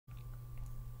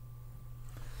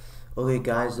Okay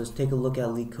guys, let's take a look at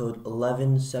Leetcode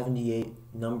 1178,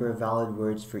 number of valid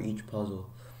words for each puzzle.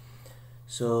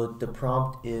 So the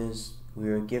prompt is we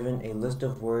are given a list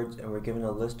of words and we're given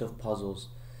a list of puzzles.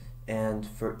 And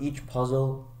for each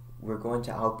puzzle, we're going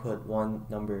to output one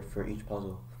number for each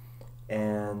puzzle.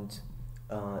 And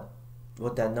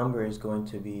what that number is going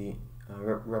to be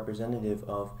representative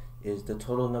of is the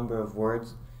total number of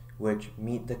words which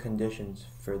meet the conditions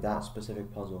for that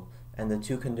specific puzzle. And the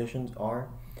two conditions are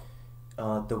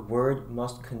the word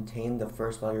must contain the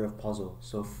first letter of puzzle.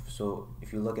 So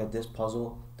if you look at this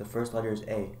puzzle, the first letter is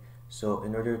A. So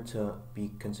in order to be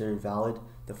considered valid,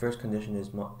 the first condition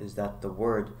is that the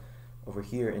word over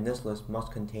here in this list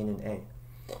must contain an A.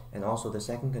 And also the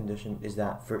second condition is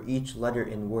that for each letter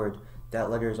in word, that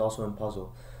letter is also in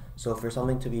puzzle. So for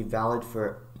something to be valid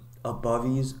for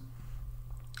abovies,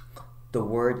 the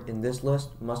word in this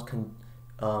list must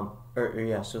so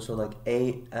like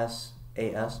A, S,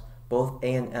 both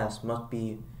A and S must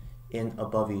be in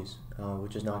abovies,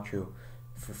 which is not true.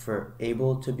 For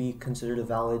able to be considered a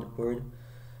valid word,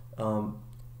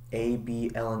 A,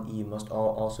 B, L, and E must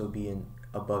all also be in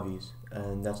abovies,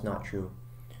 and that's not true.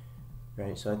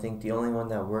 Right, so I think the only one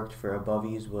that worked for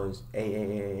abovies was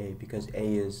A, because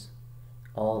A is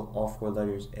all four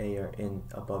letters A are in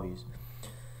abovies.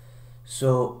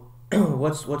 So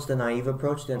what's the naive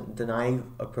approach? The naive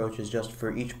approach is just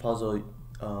for each puzzle,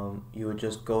 you would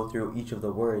just go through each of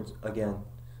the words again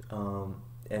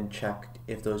and check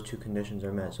if those two conditions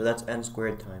are met. So that's n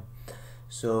squared time.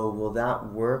 So will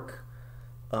that work?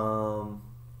 I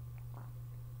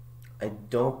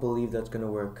don't believe that's going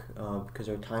to work because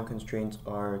our time constraints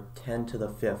are 10 to the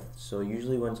 5th. So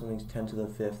usually when something's 10 to the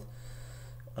 5th,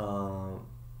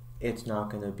 it's not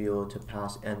going to be able to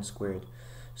pass n squared.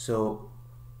 So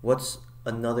what's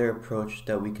another approach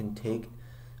that we can take?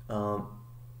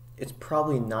 It's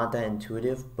probably not that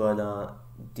intuitive, but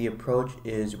the approach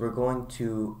is we're going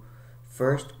to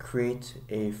first create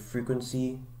a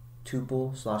frequency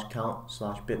tuple /count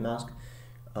 /bitmask.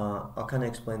 I'll kind of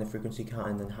explain the frequency count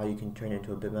and then how you can turn it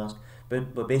into a bitmask.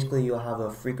 But basically, you'll have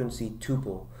a frequency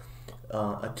tuple,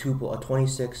 a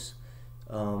 26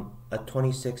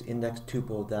 index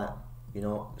tuple that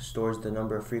stores the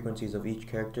number of frequencies of each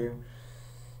character,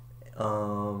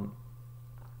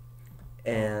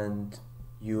 and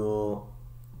you'll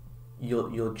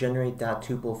generate that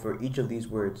tuple for each of these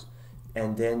words,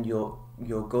 and then you'll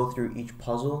go through each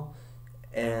puzzle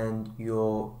and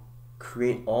you'll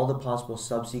create all the possible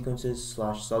subsequences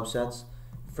 /subsets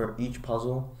for each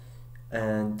puzzle.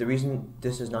 And the reason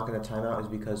this is not going to time out is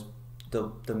because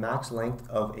the max length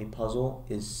of a puzzle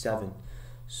is 7,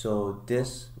 so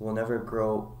this will never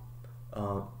grow.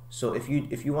 So if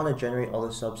you want to generate all the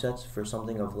subsets for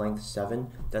something of length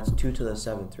 7, that's 2 to the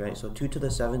 7th, right? So 2 to the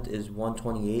 7th is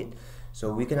 128.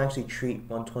 So we can actually treat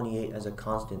 128 as a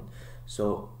constant.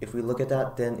 So if we look at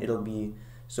that, then it'll be,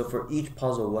 so for each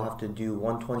puzzle we'll have to do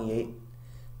 128,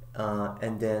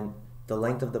 and then the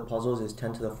length of the puzzles is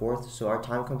 10 to the 4th. So our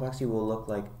time complexity will look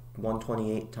like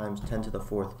 128 times 10 to the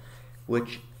 4th,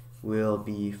 which will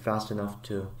be fast enough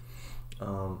to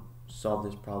solve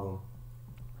this problem,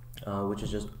 which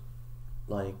is just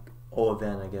like O of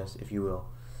n, I guess, if you will.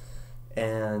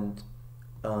 And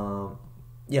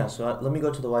yeah, so let me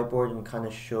go to the whiteboard and kind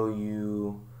of show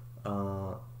you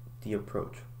the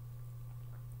approach.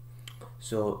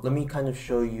 So let me kind of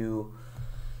show you,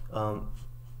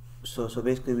 so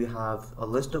basically we have a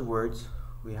list of words,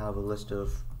 we have a list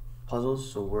of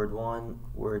puzzles, so word 1,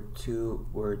 word 2,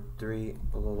 word 3,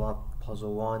 blah blah blah,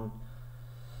 puzzle 1,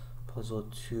 puzzle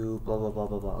 2, blah blah blah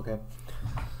blah blah, okay?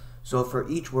 So for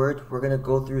each word, we're going to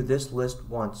go through this list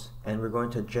once, and we're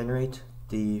going to generate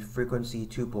the frequency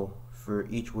tuple for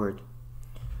each word.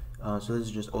 So this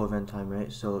is just O of n time,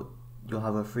 right? So you'll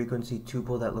have a frequency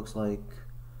tuple that looks like,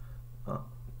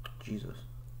 Jesus,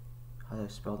 how did I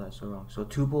spell that so wrong? So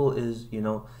tuple is,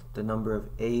 the number of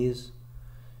A's,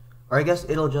 or I guess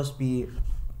it'll just be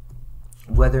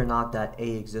whether or not that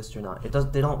A exists or not. It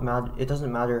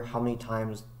doesn't matter how many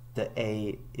times the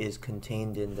A is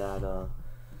contained in that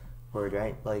word,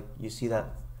 right? Like you see that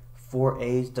 4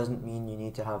 A's doesn't mean you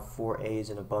need to have 4 A's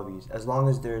in abovies. As long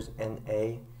as there's an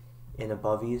A in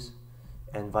abovies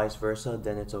and vice versa,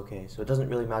 then it's okay. So it doesn't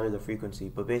really matter the frequency,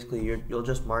 but basically you'll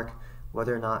just mark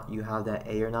whether or not you have that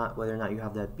A or not, whether or not you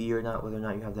have that B or not, whether or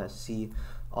not you have that C,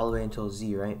 all the way until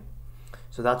Z, right?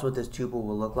 So that's what this tuple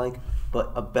will look like.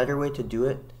 But a better way to do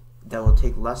it that will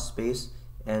take less space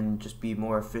and just be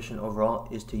more efficient overall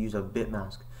is to use a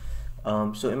bitmask.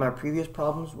 So in my previous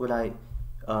problems, what I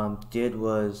did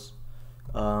was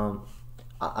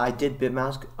I did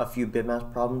bitmask a few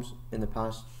bitmask problems in the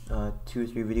past 2 or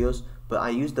 3 videos, but I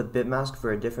used the bitmask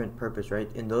for a different purpose, right?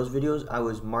 In those videos, I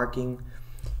was marking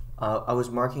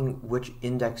which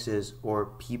indexes or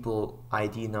people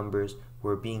ID numbers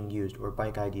were being used, or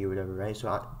bike ID or whatever, right?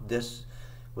 So this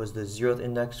was the 0th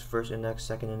index, 1st index,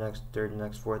 2nd index, 3rd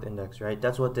index, 4th index, right?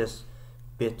 That's what this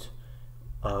that's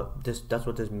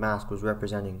what this mask was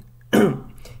representing.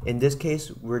 In this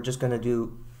case, we're just going to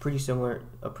do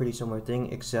a pretty similar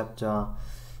thing, except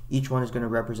each one is going to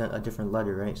represent a different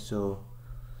letter, right? So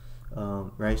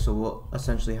so we'll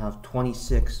essentially have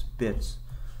 26 bits.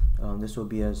 This will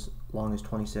be as long as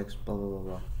 26, blah blah blah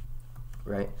blah,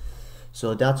 right?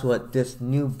 So that's what this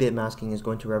new bit masking is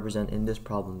going to represent in this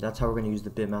problem. That's how we're going to use the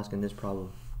bit mask in this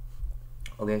problem.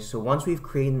 Okay, so once we've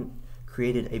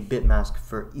created a bit mask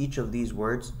for each of these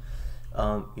words,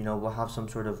 we'll have some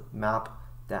sort of map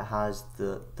that has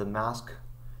the mask,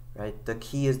 right? The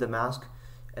key is the mask,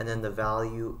 and then the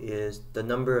value is the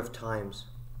number of times,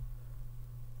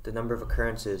 the number of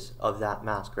occurrences of that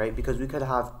mask, right? Because we could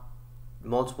have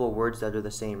multiple words that are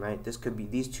the same, right?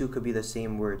 These two could be the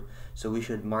same word, so we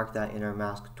should mark that in our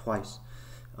mask twice,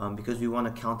 because we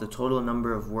want to count the total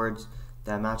number of words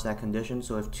that match that condition.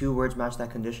 So if 2 words match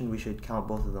that condition, we should count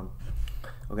both of them.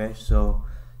 Okay, so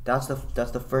that's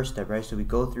the first step, right? So we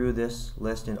go through this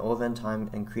list in O of n time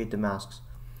and create the masks.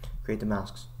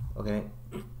 Okay.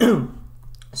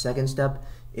 Second step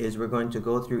is we're going to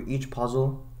go through each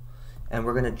puzzle and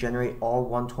we're going to generate all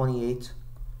 128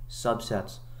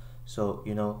 subsets. So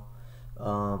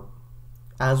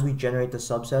as we generate the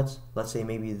subsets, let's say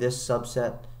maybe this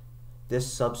subset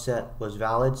was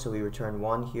valid, so we return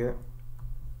 1 here.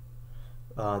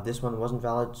 This one wasn't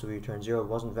valid, so we return 0.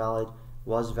 Wasn't valid,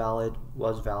 was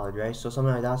valid, right? So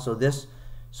something like that. So there's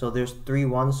 3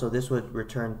 1s, so this would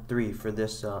return 3 for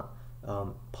this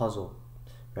puzzle,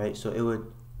 right? So it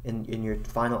would, in your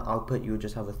final output, you would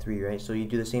just have a 3, right? So you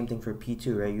do the same thing for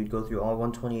P2, right? You'd go through all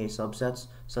 128 subsets,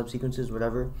 subsequences,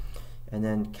 whatever, and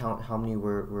then count how many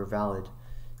were valid.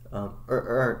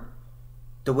 Or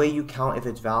the way you count if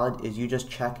it's valid is you just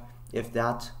check if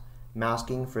that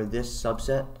masking for this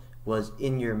subset was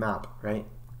in your map, right?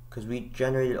 Because we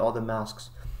generated all the masks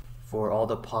for all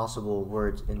the possible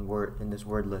words in this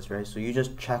word list, right? So you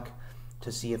just check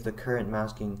to see if the current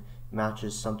masking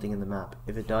matches something in the map.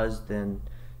 If it does, then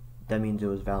that means it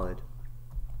was valid.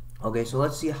 Okay, so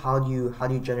let's see how do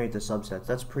you generate the subsets.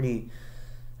 It's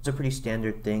a pretty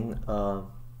standard thing.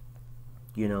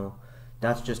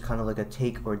 That's just kind of like a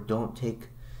take or don't take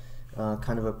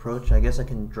kind of approach. I guess I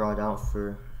can draw it out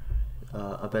for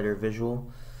a better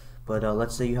visual. But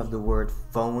let's say you have the word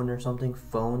phone or something,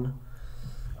 phone.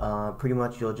 Pretty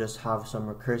much you'll just have some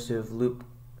recursive loop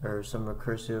or some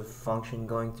recursive function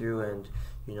going through, and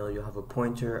you'll have a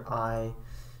pointer I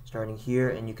starting here,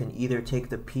 and you can either take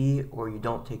the P or you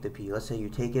don't take the P. Let's say you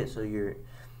take it, so your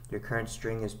current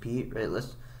string is P, right?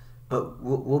 But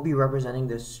we'll be representing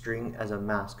this string as a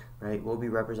mask, right? We'll be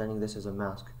representing this as a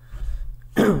mask.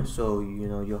 So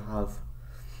you'll have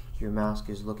your mask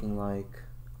is looking like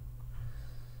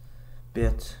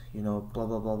bit, blah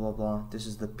blah blah blah blah. This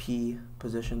is the P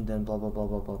position, then blah blah blah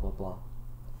blah blah blah blah.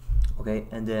 Okay,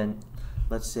 and then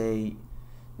let's say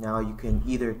now you can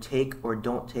either take or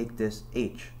don't take this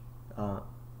H.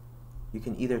 You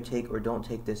can either take or don't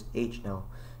take this H now.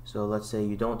 So let's say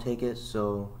you don't take it,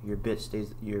 so your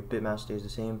bitmap stays the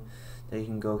same. Then you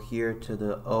can go here to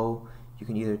the O. You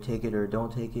can either take it or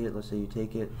don't take it. Let's say you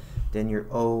take it. Then your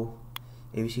O,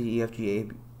 A B C D E F G,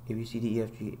 A B C D E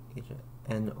F G H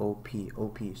N O P, O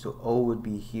P. So O would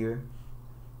be here.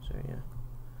 Sorry,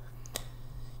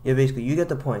 yeah, basically you get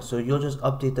the point. So you'll just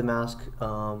update the mask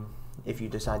if you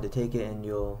decide to take it, and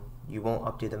you won't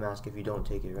update the mask if you don't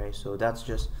take it, right? So that's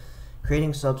just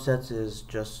creating subsets is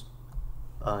just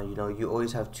you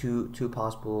always have two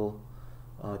possible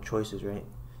choices, right?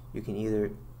 You can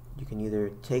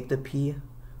either take the P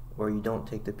or you don't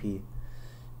take the P,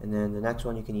 and then the next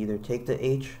one you can either take the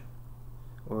H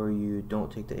or you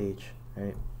don't take the H,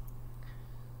 right?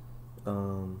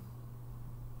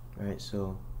 Right,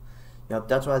 so yep,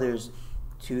 that's why there's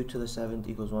 2 to the 7th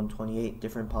equals 128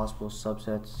 different possible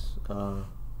subsets,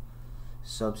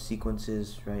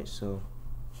 subsequences, right? So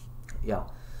yeah,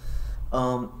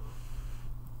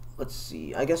 let's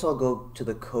see, I guess I'll go to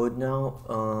the code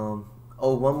now.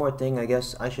 Oh, one more thing, I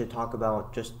guess I should talk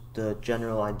about just the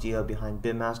general idea behind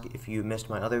bitmask. If you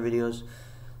missed my other videos,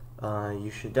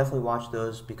 you should definitely watch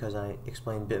those because I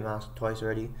explained bitmask twice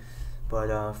already.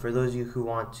 But for those of you who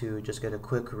want to just get a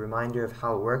quick reminder of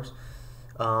how it works,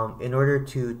 in order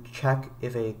to check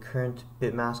if a current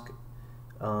bitmask,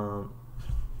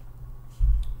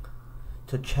 to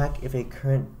to check if a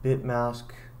current bitmask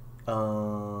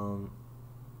or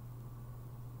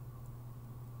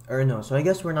no, so I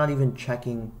guess we're not even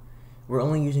checking, we're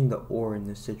only using the OR in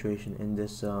this situation, in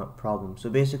this problem. So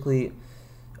basically,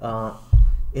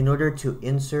 in order to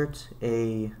insert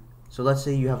a, so let's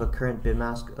say you have a current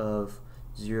bitmask of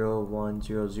 0, 1,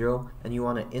 0, 0, and you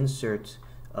want to insert,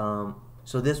 so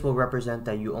this will represent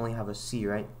that you only have a C,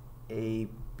 right? A,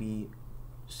 B,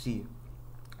 C.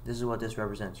 This is what this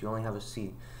represents. You only have a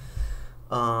C.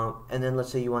 And then let's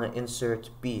say you want to insert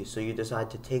B. So you decide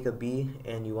to take a B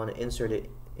and you want to insert it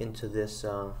into this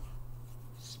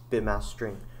bitmask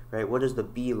string, right? What does the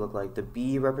B look like? The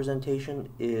B representation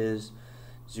is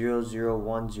 0, 0,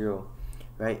 1, 0,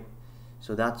 right?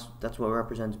 So that's what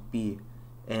represents B.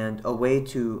 And a way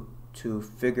to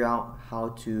figure out how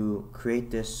to create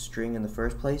this string in the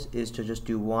first place is to just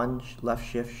do one left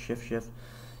shift, shift, shift,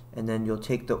 and then you'll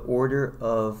take the order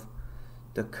of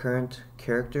the current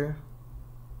character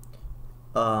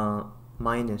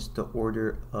minus the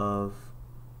order of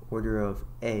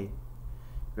A,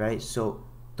 right? So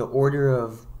the order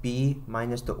of B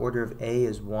minus the order of A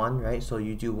is 1, right? So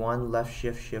you do 1 left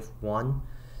shift, shift 1,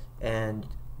 and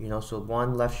you know, so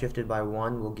 1 left shifted by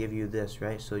 1 will give you this,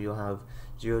 right? So you'll have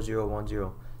 0, 0, 1,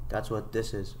 0. That's what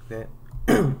this is, okay?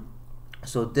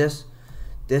 So this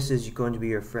is going to be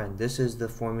your friend. This is the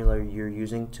formula you're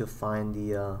using to find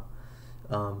the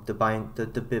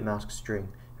bitmask string,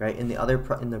 right? In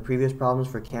the previous problems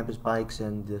for campus bikes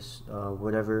and this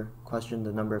whatever question,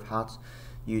 the number of hats,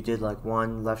 you did like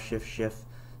 1 left shift, shift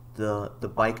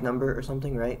the bike number or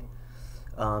something, right?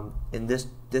 In this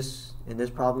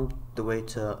problem, the way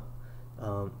to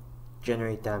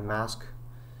generate that mask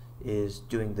is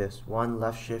doing this: 1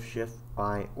 left shift, shift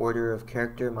by order of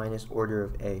character minus order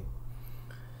of A.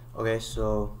 Okay,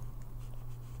 so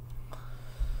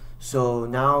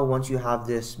now once you have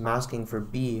this masking for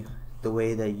B, the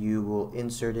way that you will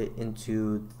insert it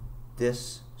into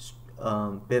this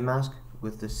bitmask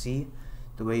with the C,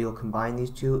 the way you'll combine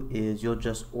these two is you'll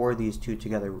just OR these two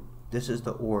together. This is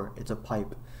the OR, it's a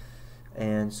pipe.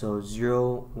 And so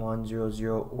 0, 1, 0,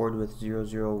 0 ORed with 0,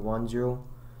 0, 1, 0,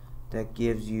 that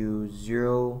gives you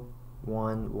 0,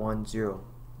 1, 1, 0,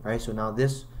 right? So now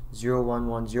this 0, 1,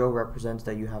 1, 0 represents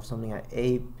that you have something at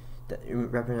A, that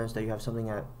represents that you have something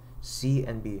at C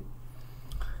and B.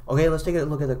 Okay, let's take a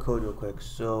look at the code real quick.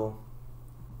 So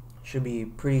should be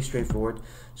pretty straightforward.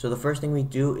 So the first thing we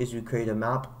do is we create a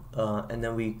map, and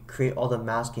then we create all the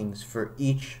maskings for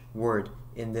each word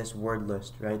in this word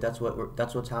list, right? That's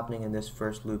what's happening in this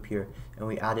first loop here, and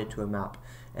we add it to a map.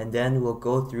 And then we'll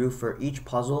go through for each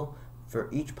puzzle. For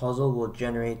each puzzle, we'll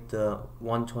generate the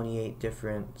 128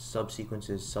 different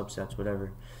subsequences, subsets,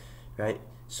 whatever, right?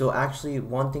 So actually,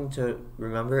 one thing to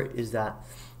remember is that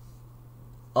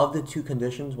of the two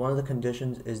conditions, one of the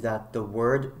conditions is that the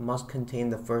word must contain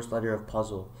the first letter of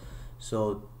puzzle.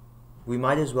 So we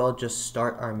might as well just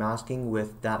start our masking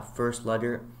with that first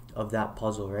letter of that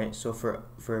puzzle, right? So for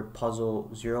puzzle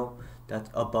 0, that's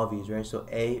aboveys, right? So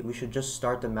A, we should just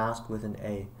start the mask with an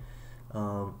A.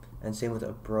 And same with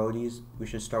Brodies, we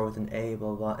should start with an A,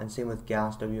 blah, blah, blah. And same with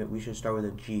gas, W, we should start with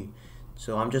a G.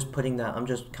 So I'm just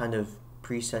kind of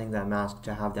presetting that mask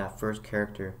to have that first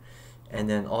character. And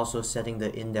then also setting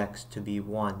the index to be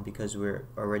 1 because we're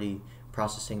already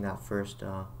processing that first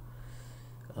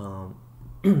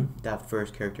that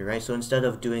first character, right? So instead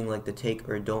of doing like the take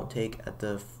or don't take at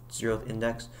the 0th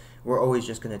index, we're always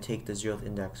just going to take the 0th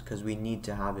index because we need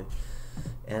to have it.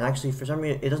 And actually, for some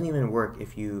reason, it doesn't even work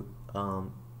if you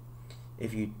don't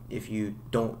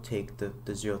take the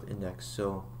 0th index.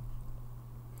 So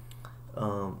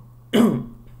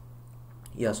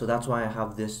yeah, so that's why I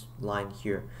have this line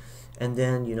here. And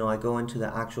then, you know, I go into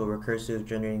the actual recursive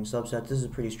generating subset. This is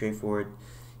pretty straightforward.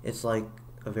 It's like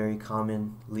a very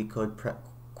common Leetcode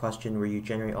question where you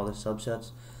generate all the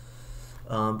subsets.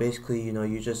 Basically, you know,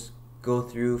 you just go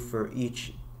through for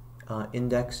each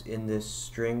index in this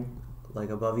string, like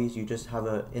aboveys, you just have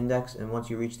an index, and once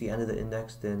you reach the end of the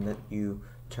index, then that you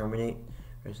terminate.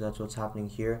 Right, so that's what's happening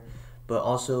here. But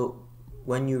also,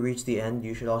 when you reach the end,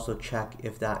 you should also check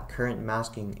if that current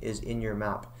masking is in your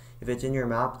map. If it's in your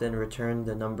map, then return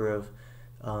the number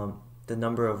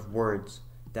of words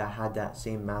that had that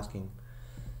same masking.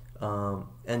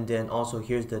 And then also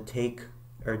here's the take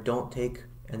or don't take,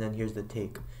 and then here's the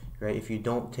take, right? If you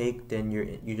don't take, then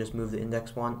you just move the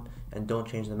index 1 and don't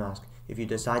change the mask. If you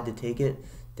decide to take it,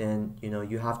 then you know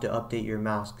you have to update your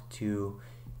mask to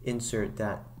insert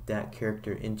that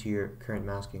character into your current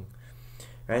masking.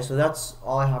 Right, so that's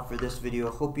all I have for this video.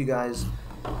 Hope you guys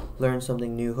learned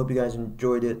something new. Hope you guys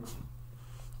enjoyed it.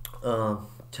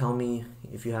 tell me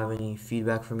if you have any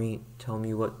feedback for me. Tell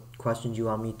me what questions you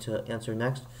want me to answer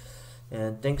next.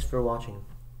 And thanks for watching.